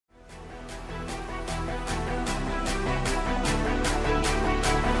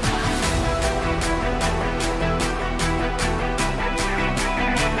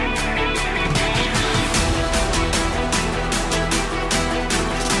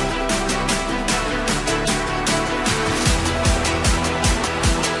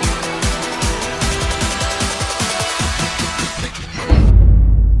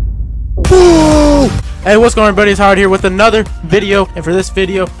Hey, what's going on, everybody? It's Howard here with another video, and for this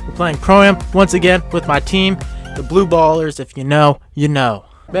video, we're playing Pro-Am once again with my team, the Blue Ballers. If you know, you know.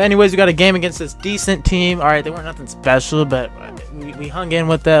 But anyways, we got a game against this decent team. Alright, they weren't nothing special, but we hung in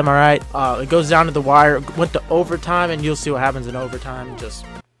with them, alright? It goes down to the wire, went to overtime, and you'll see what happens in overtime. Just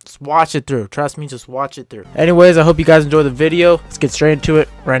watch it through. Trust me, just watch it through. Anyways, I hope you guys enjoy the video. Let's get straight into it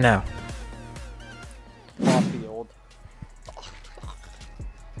right now.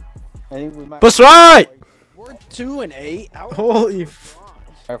 That's right! We're 2-8. Holy If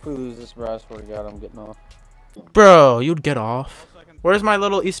we lose this, bro, I swear to God, I'm getting off. bro, you'd get off. Where's my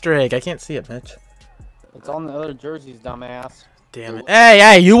little Easter egg? I can't see it, Mitch. It's on the other jerseys, dumbass. Damn it.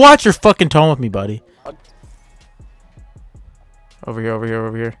 Hey, you watch your fucking tone with me, buddy. Over here, over here,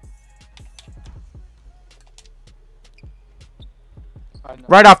 over here.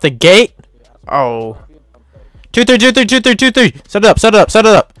 Right off the gate? Oh. 2-3, 2-3, 2-3, 2-3. Set it up, set it up, set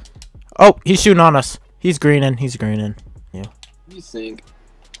it up. Oh, he's shooting on us. He's greening, he's greening. Yeah. You think?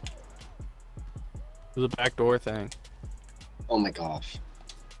 It was a backdoor thing. Oh my gosh.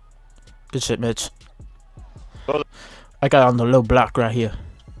 Good shit, Mitch. I got on the low block right here.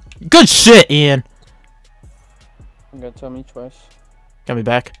 Good shit, Ian. You gotta tell me twice. Got me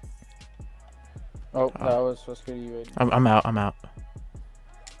back. Oh, that was supposed to be you, Aiden. I'm out, I'm out.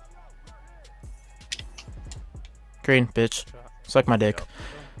 Green, bitch. Suck my dick.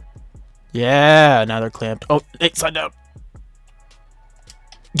 Yeah, now they're clamped. Oh, Nate, slide down.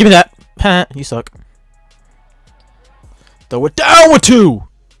 Give me that. You suck. Throw it down with 2.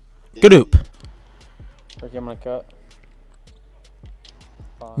 Good oop. Okay, I'm gonna cut.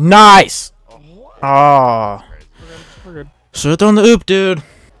 Nice. Oh. We're good. Should've thrown the oop, dude.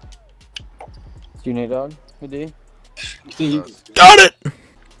 You need dog? Good D. Got it.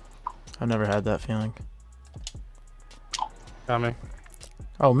 I've never had that feeling. Coming.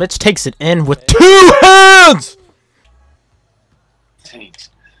 Oh, Mitch takes it in with 2 hands. Thanks.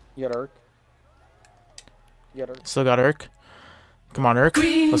 You got Urk. You got Urk. Still got Urk. Come on, Urk.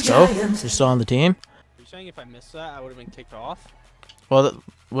 Let's go. You're still on the team. You're saying if I missed that, I would have been kicked off? Well,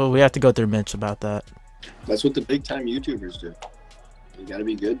 we have to go through Mitch about that. That's what the big time YouTubers do. You gotta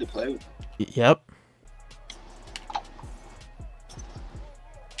be good to play with them. Yep.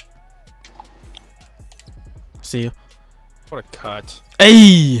 See you. What a cut.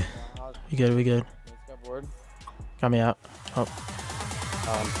 Hey! We good, we good. Got board. Got me out. Oh.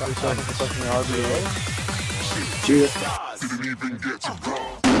 30 seconds to push me RBA. Shoot it.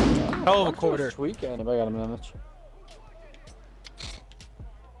 Hell of a quarter. This weekend, if I got a minute.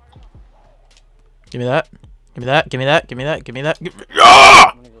 Give me that. Give me that. Give me that. Give me that. Give me that.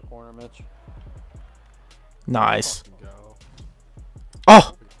 Ah! I'm gonna go corner, Mitch. Nice. Go.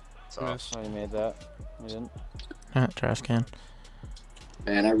 Oh! Miss. Oh, you made that. You didn't. Trash can.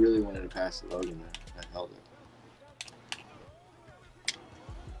 Man, I really wanted to pass the Logan there. I held it.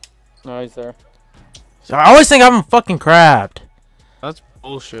 No, he's there. So I always think I'm fucking crabbed. That's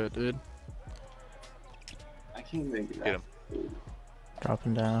bullshit, dude. I can't make it. Get him.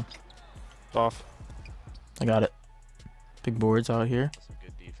 Dropping down. It's off. I got it. Big boards out here. Some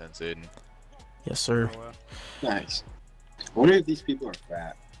good defense, Aiden. Yes, sir. Nice. I wonder if these people are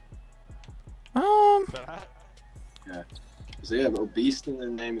fat. Yeah. Because they have obese in their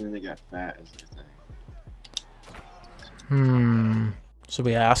name and then they got fat as their thing. Should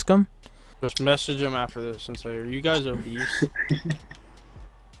we ask him? Just message him after this and say, are you guys obese?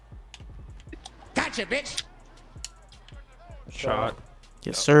 Gotcha, bitch! Shot.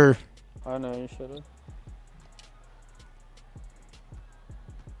 Yes, sir. I know you should have.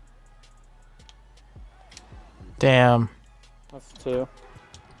 Damn. That's 2.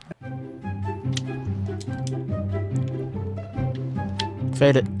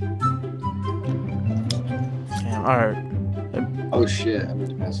 Fade it. Damn, alright. Oh shit, I meant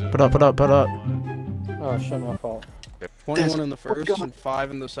to pass it. Put up, put up, put up. Oh shit, my fault. 21 in the first and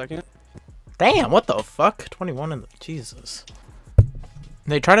 5 in the second. Damn, what the fuck? 21 in the... Jesus.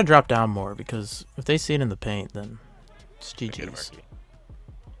 They try to drop down more because if they see it in the paint, then it's Get him, GG's. Marky.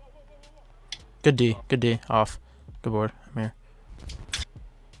 Good D, good D. Off. Good board. I'm here.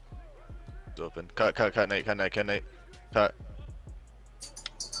 It's open. Cut, Nate, cut, Nate. Cut.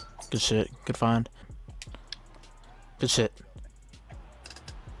 Good shit. Good find. Good shit.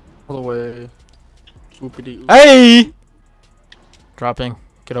 All the way. Oopity oop. Hey! Dropping.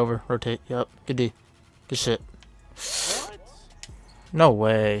 Get over. Rotate. Yep. Good D. Good shit. No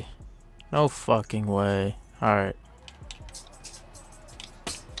way. No fucking way. Alright.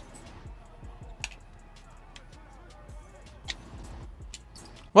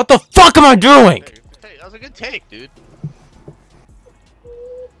 What the fuck am I doing? Hey, that was a good take, dude.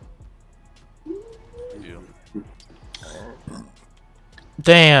 Dude,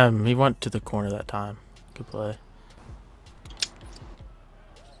 Damn, he went to the corner that time. Good play.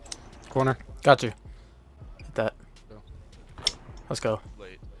 Corner. Got you. Hit that. Let's go.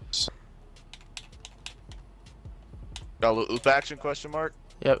 Late. Got a little oop action question mark?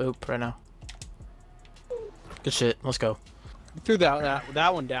 Yep, oop, right now. Good shit. Let's go. You threw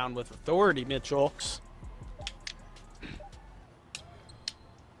that one down with authority, Mitchell.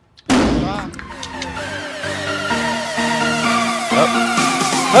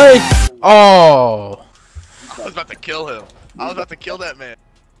 Hey! Oh! I was about to kill him. I was about to kill that man.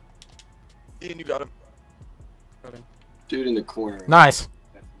 Ian, you got him. Dude in the corner. Nice.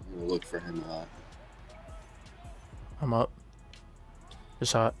 I'm gonna look for him a lot. I'm up. Good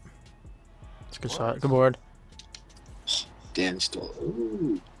shot. It's a good shot. Good board. Damn, he stole.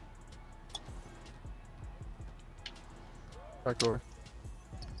 Ooh. Back door.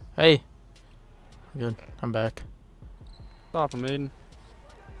 Hey. Good. I'm back. Stop him, Aiden.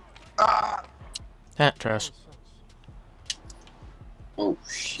 Trash. Oh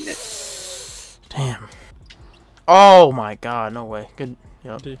shit. Damn. Oh my god, no way. Good.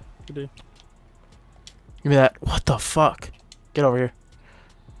 Yep. Good D. Give me that. What the fuck? Get over here.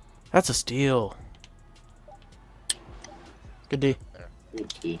 That's a steal. Good D.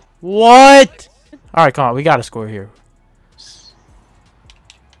 Good D. What? Alright, come on. We gotta score here.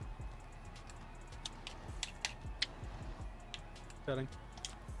 Cutting.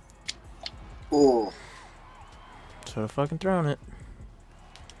 Oh. Should have fucking thrown it.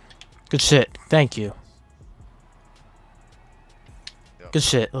 Good shit. Thank you. Yep. Good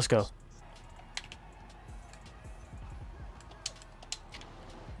shit. Let's go.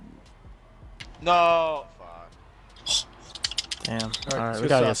 No. Fuck. Damn. Alright, Alright, so we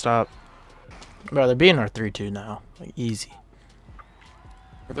gotta get stop. stopped. Bro, they're beating our 3-2 now. Like, easy.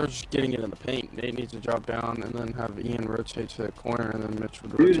 They're just getting it in the paint. Nate needs to drop down and then have Ian rotate to the corner, and then Mitch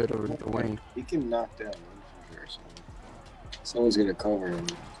would Dude, rotate over to the wing. He can knock down one for sure. Someone's gonna cover him.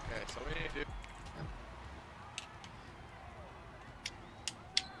 Okay, so we need to do.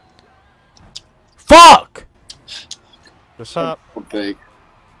 Fuck! Just up. Big.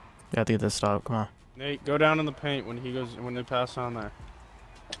 You have to get this stop. Come on. Nate, go down in the paint when he goes when they pass on there.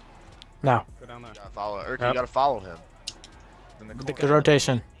 Now. Go down there. You gotta follow. Erky, Yep. you gotta follow him. In the Good corner.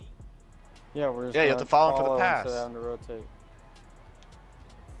 rotation. Yeah, we're just Yeah, you have gonna to follow him for the follow pass. instead of having to rotate.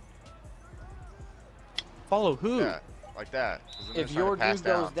 Follow who? Yeah, like that. 'Cause then they're If trying your to pass dude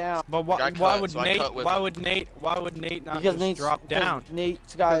goes down. down, But why, Guy why cut, would so I Nate? cut with Why him. would Nate? Why would Nate not because just Nate's drop down?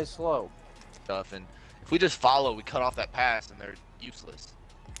 Nate's guy is slow. Stuff, and if we just follow, we cut off that pass, and they're useless.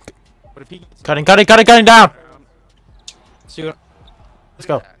 But if he gets Cutting down. down, see what? Let's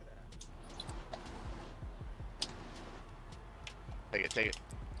go. Take it.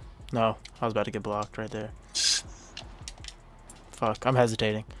 No, I was about to get blocked right there. Fuck, I'm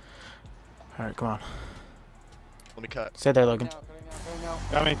hesitating. Alright, come on. Let me cut. Stay there, Logan.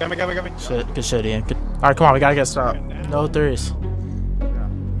 Got me. Shit, good shit, Ian. Alright, come on, we gotta get stopped. No threes.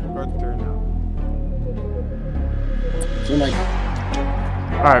 Guard the third now. So like,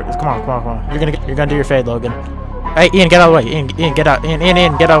 Alright, come on. You're gonna do your fade, Logan. Hey, Ian, get out of the way. Ian, get out. Ian,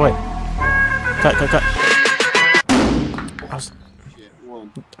 get out of the way. Cut. I was... shit,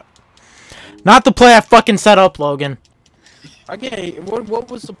 one. Not the play I fucking set up, Logan. Okay, what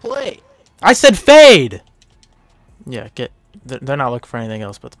was the play? I said fade! Yeah, they're not looking for anything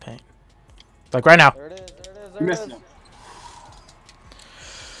else but the paint. Like right now. There it is. You missed him.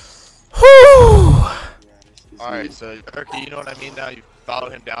 Whew! Alright, so Erky, you know what I mean now? You follow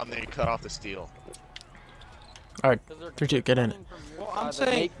him down there, you cut off the steal. Alright, 3-2, get in it. Well, I'm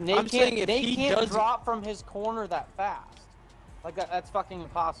saying if Nate he can't does drop from his corner that fast. Like that's fucking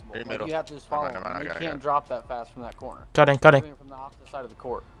impossible. Your Like, middle. you have to just follow Never mind, him. I You got it. can't drop that fast from that corner. Cutting. Doing it from the opposite side of the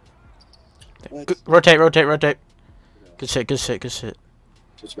court. Good- Rotate. Good shit.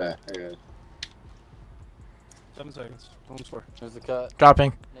 Switch back. I got it. 7 seconds. Don't swear. There's the cut.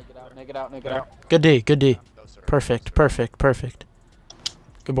 Dropping. Make it out. Good D. No, sir. Perfect.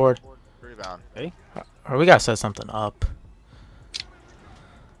 Good board. Rebound. Or we gotta set something up.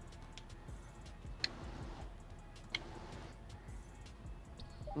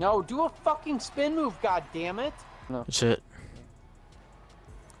 No, do a fucking spin move, god damn it. Good shit.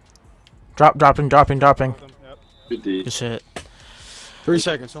 Dropping. Yep. Good D. Good shit. 3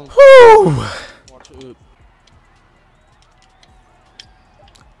 seconds. Don't Woo! watch it. Oop.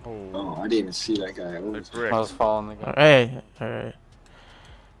 Oh, I didn't even see that guy. What was- Like brick. I was following the guy. Hey.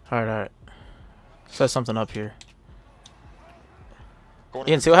 Alright. Set something up here. Corner.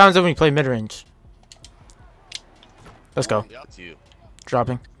 Ian, see what happens when you play mid-range. Let's go. Yeah, it's you.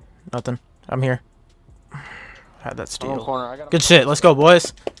 Dropping. Nothing. I'm here. Had that One steal. corner. I got him. Good shit. Let's go,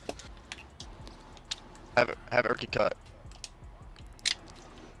 boys. Have Erky cut.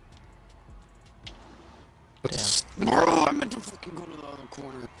 Oh, I meant to fucking go to the other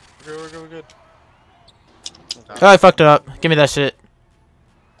corner. We're good. Oh, I fucked it up. Give me that shit.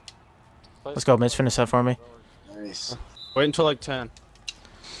 Let's go, Mitch. Finish that for me. Nice. Wait until like 10.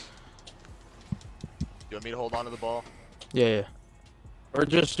 You want me to hold on to the ball? Yeah. Or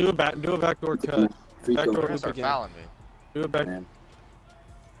just do a backdoor cut. Free Back throw. door. You're gonna start again. fouling me. Do a back. Man.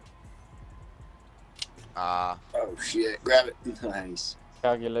 Ah. Oh shit! Grab it. Nice.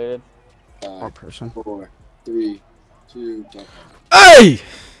 Calculated. One 5, person. 4, 3, 2, jump. Hey!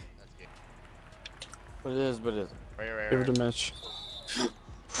 But it is, but it isn't. Right. Give it to Mitch.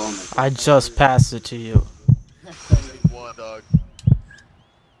 Oh I just passed it to you. One, dog.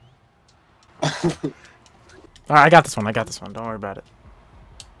 Alright, I got this one. Don't worry about it.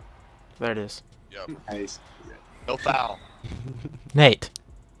 There it is. Yep. Nice. No foul. Nate.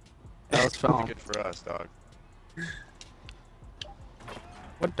 That was foul. Good for us, dog.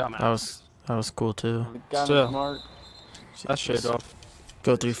 What dumbass? That was cool too. The guy Still. Mark. That shit off.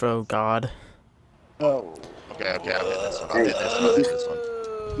 Go 3 for God. Oh. Okay, I'll hit this one. I'll hit this one.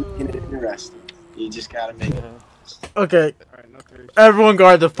 Making it interesting. You just gotta make it. Okay, Alright, no three. everyone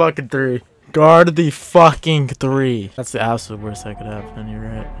guard the fucking 3. Guard the fucking 3. That's the absolute worst that could happen. You're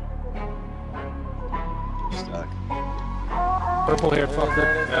right. Stuck. Purple hair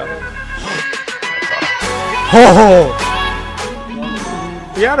fucker. Yeah. Oh!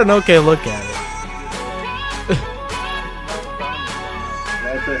 You had an okay look at it.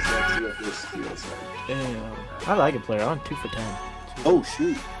 Now press X to go for the steal side. Damn. I like it, player. I'm 2 for 10. Oh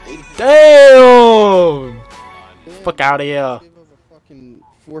shoot! Damn! Fuck out of here. A fucking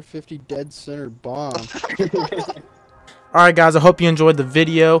 450 dead center bomb. Alright guys, I hope you enjoyed the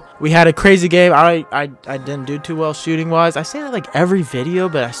video. We had a crazy game. I didn't do too well shooting wise. I say that like every video,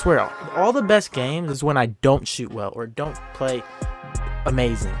 but I swear all the best games is when I don't shoot well or don't play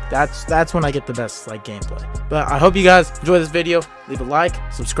amazing. That's when I get the best like gameplay. But I hope you guys enjoy this video. Leave a like,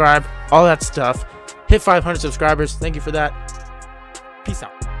 subscribe, all that stuff. Hit 500 subscribers. Thank you for that. Peace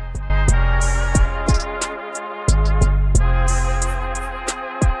out.